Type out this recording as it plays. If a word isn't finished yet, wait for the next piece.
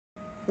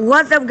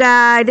What's up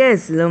guys,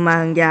 this is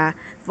Lumanga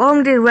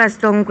from the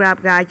Restaurant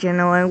Crab Guy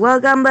channel and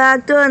welcome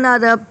back to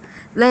another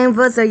Playing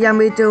vs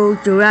Yummy 2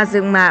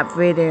 Jurassic map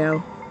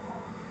video.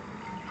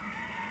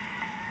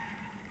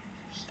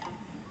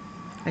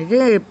 I think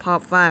it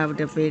part 5 of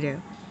the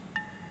video.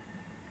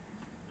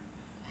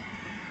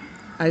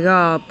 I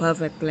got a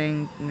perfect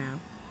plane now.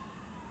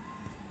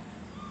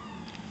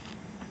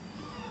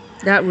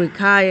 That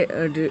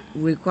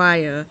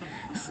require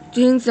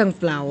string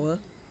sunflower,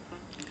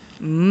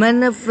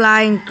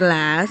 magnifying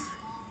glass,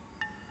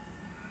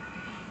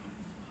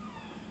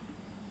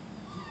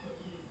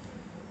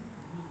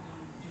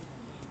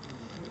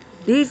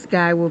 this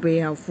guy will be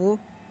helpful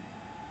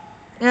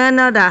and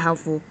not that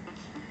helpful.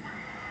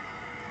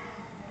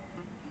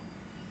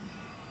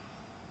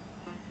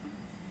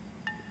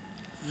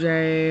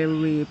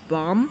 Jerry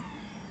bomb.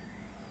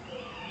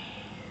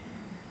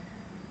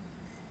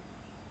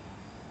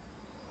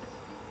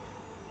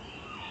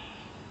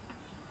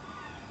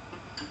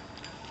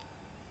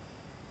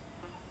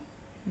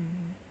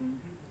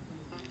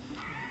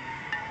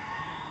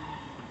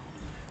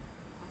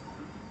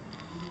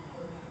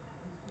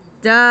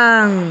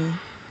 Done.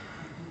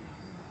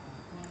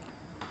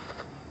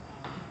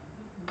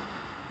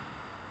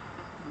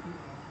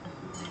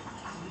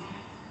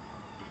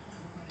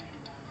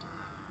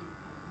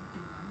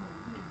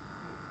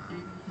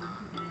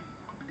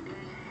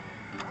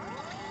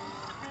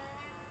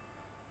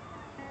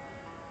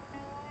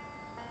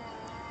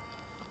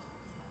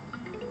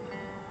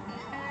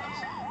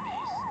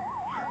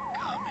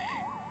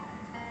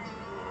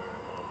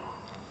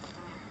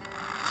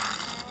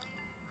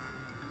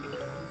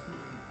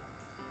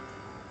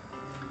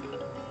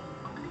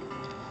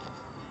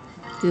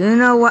 Do you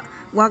know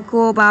what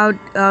cool about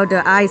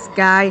the ice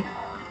guy?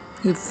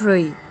 He's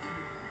free.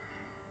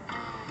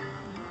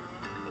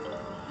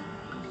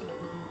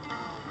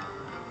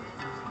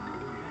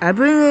 I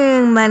bring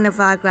in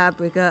Magnify Club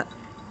because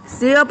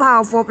still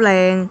powerful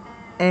playing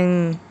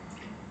and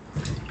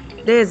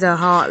this is a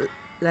hard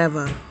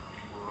level.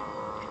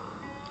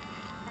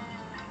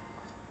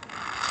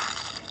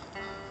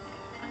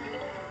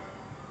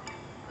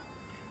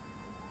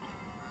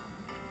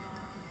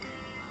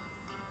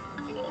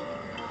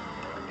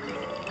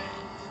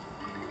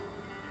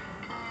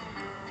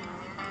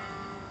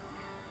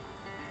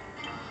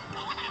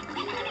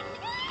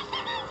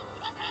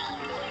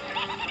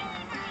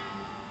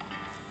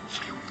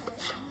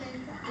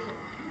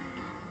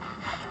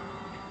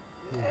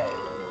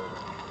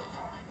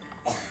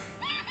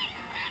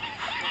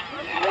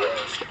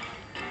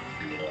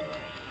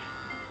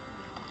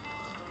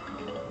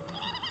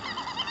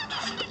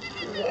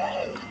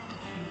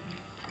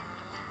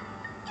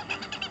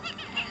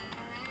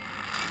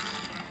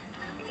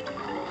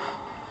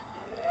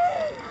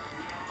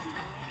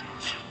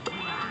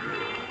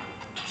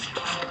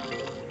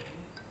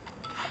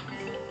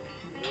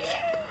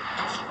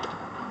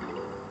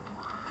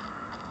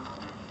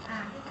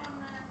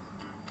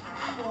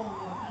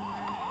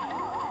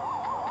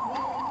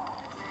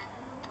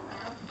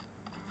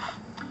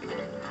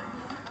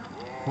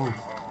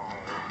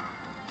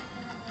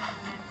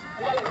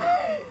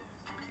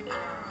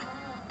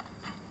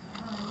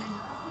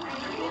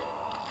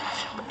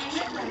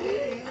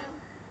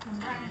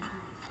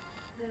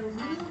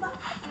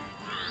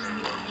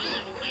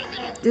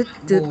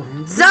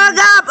 Shut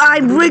up!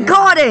 I'm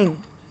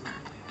recording!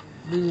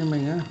 Đi nhà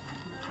mình á.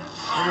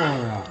 Có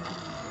rồi à?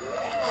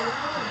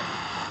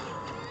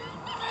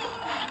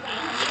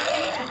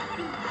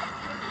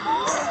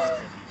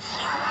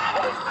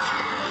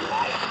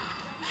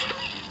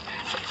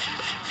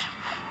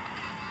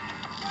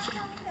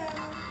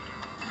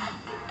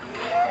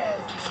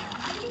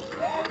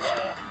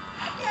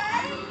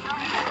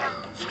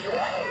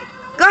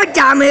 Có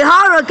chạm mì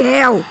hót rồi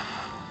kìa!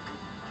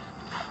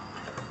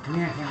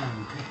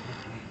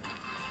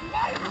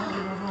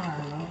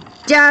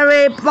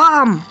 Cherry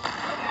bomb.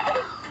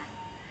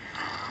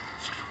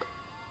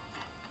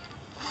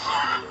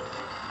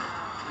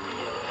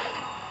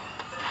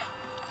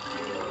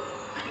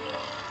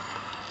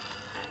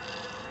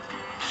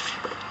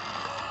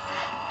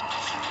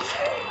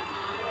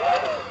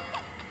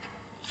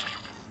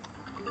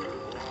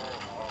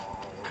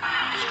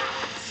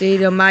 See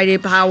the mighty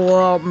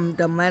power of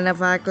the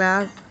Magnify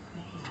Glass?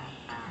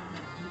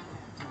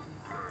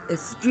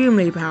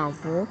 Extremely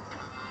powerful.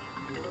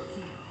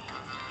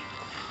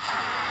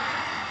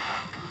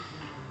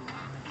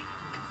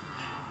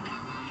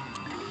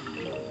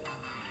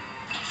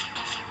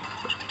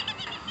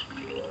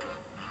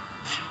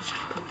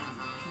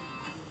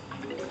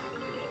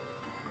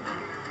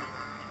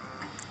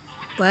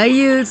 Phải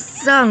use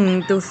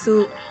sun to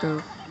shoot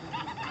though.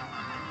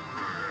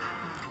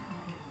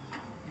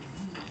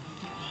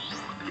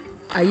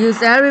 I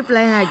use every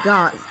plane I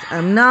got.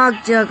 I'm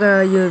not just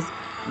gonna use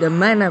the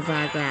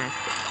Magnify Glass.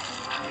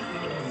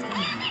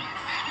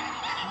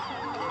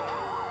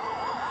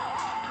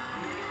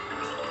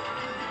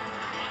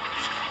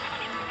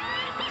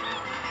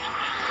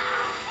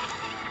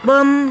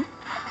 Boom.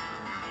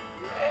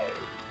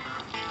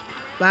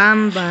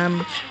 Bam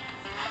bam.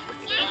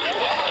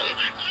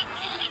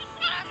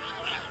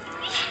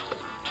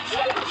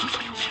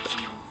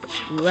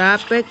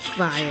 rapid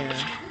fire.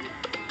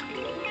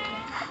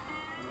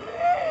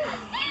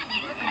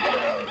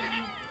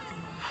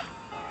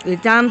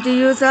 It's time to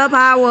use her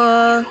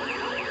power.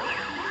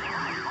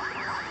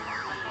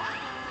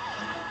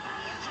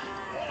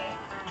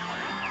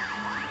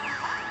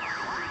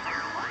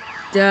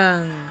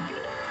 Done.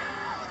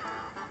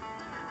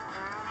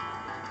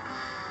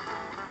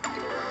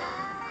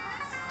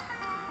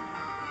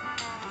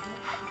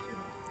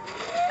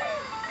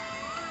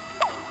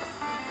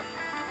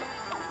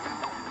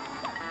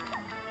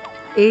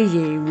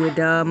 Easy with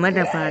the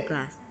magnifier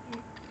glass.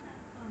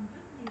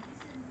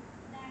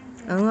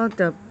 Unlock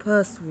the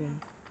purse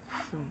room.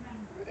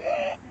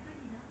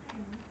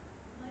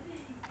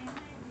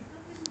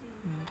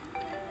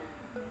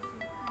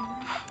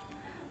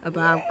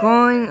 About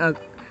coin,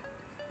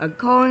 a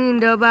coin in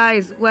the bar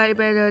is way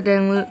better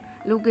than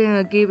looking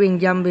a keeping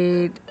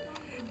zombie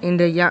in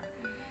the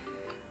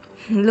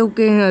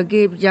looking a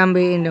keep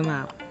zombie in the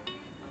mouth.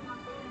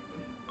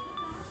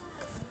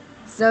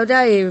 So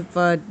that is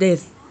for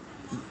this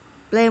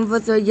Playing for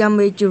the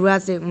Yummy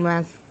Jurassic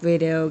Marsh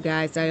video,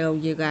 guys. I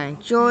hope you guys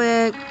enjoy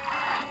it.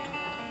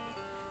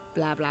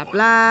 Blah blah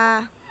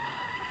blah.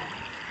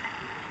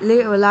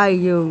 Leave a like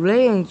if you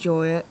really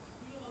enjoy it.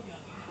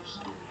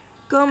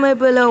 Comment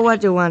below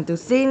what you want to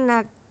see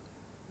next.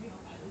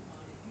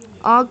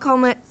 Or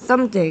comment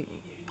something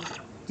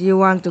you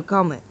want to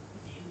comment.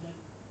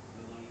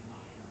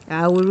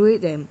 I will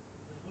read them.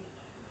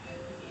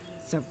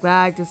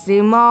 Subscribe to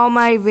see more of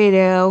my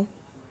videos.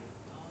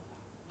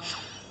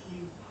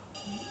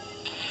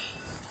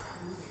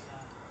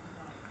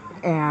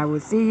 And I will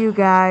see you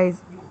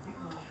guys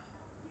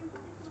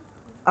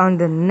on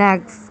the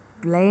next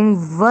Playing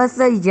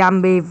vs.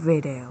 Zombie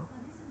video.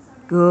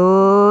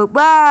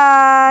 Goodbye!